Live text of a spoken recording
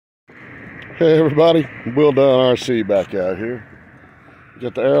Hey everybody, Will Done RC back out here.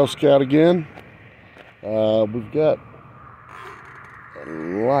 Got the Aeroscout again. We've got a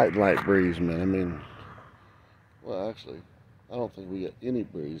light breeze, man. I mean, well, actually, I don't think we get any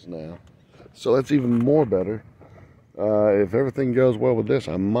breeze now. So that's even more better. If everything goes well with this,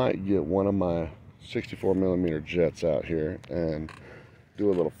 I might get one of my 64mm jets out here and do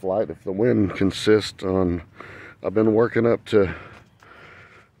a little flight. If the wind consists on, I've been working up to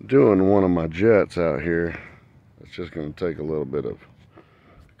doing one of my jets out here. It's just going to take a little bit of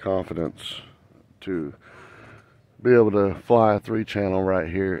confidence to be able to fly a 3-channel right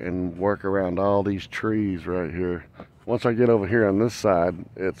here and work around all these trees right here. Once I get over here on this side,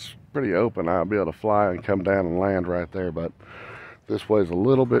 it's pretty open. I'll be able to fly and come down and land right there, but this way's a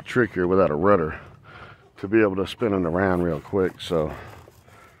little bit trickier without a rudder to be able to spin it around real quick. So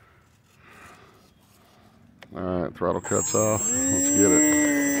all right, throttle cuts off. Let's get it.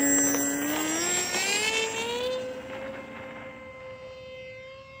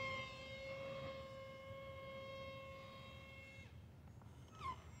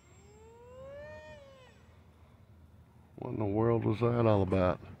 What in the world was that all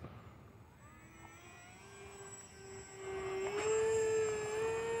about?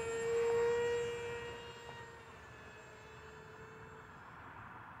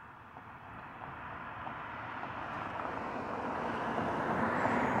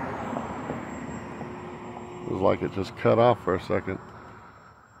 It was like it just cut off for a second.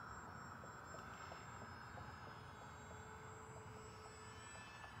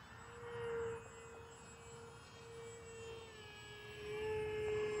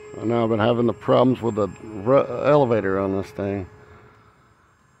 I know I've been having the problems with the elevator on this thing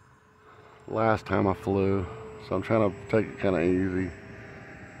last time I flew, so I'm trying to take it kind of easy.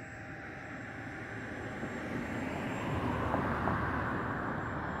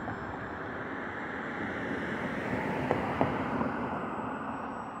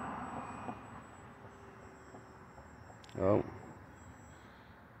 Oh,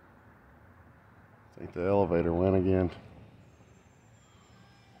 I think the elevator went again.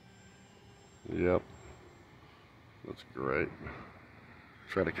 Yep, that's great.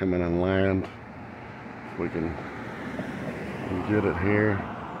 Try to come in and land. If we can get it here.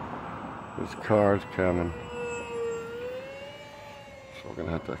 This car's coming, so we're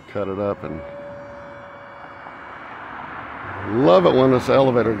gonna have to cut it up. And love it when this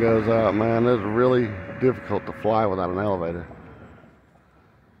elevator goes out, man. It's really difficult to fly without an elevator.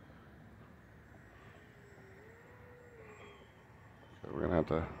 So we're gonna have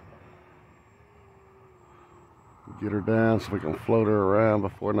to get her down so we can float her around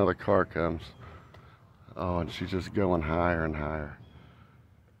before another car comes. Oh, and she's just going higher and higher.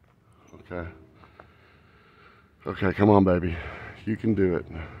 Okay. Okay, come on, baby. You can do it.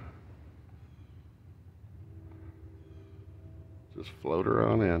 Just float her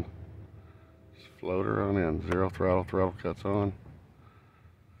on in. Just float her on in. Zero throttle, throttle cuts on.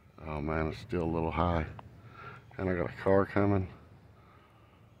 Oh man, it's still a little high. And I got a car coming.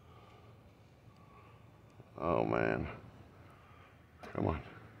 Oh man, come on.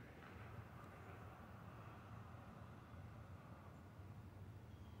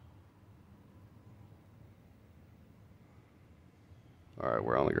 All right,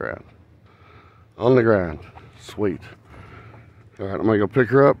 we're on the ground. On the ground, sweet. All right, I'm gonna go pick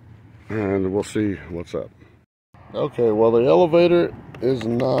her up and we'll see what's up. Okay, well the elevator is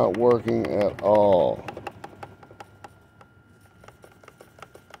not working at all.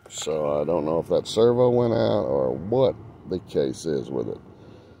 So I don't know if that servo went out or what the case is with it.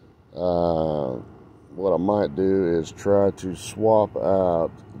 What I might do is try to swap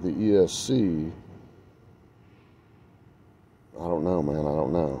out the ESC. I don't know, man. I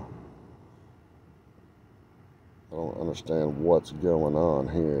don't know. I don't understand what's going on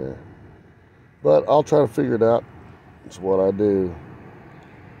here. But I'll try to figure it out. It's what I do.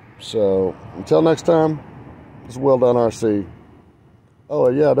 So until next time, this is Will Done RC. Oh,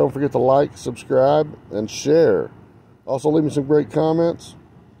 yeah, don't forget to like, subscribe, and share. Also, leave me some great comments.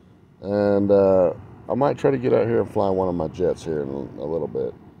 And I might try to get out here and fly one of my jets here in a little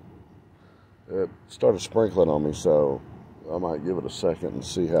bit. It started sprinkling on me, so I might give it a second and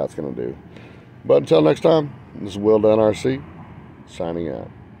see how it's going to do. But until next time, this is Will Done RC, signing out.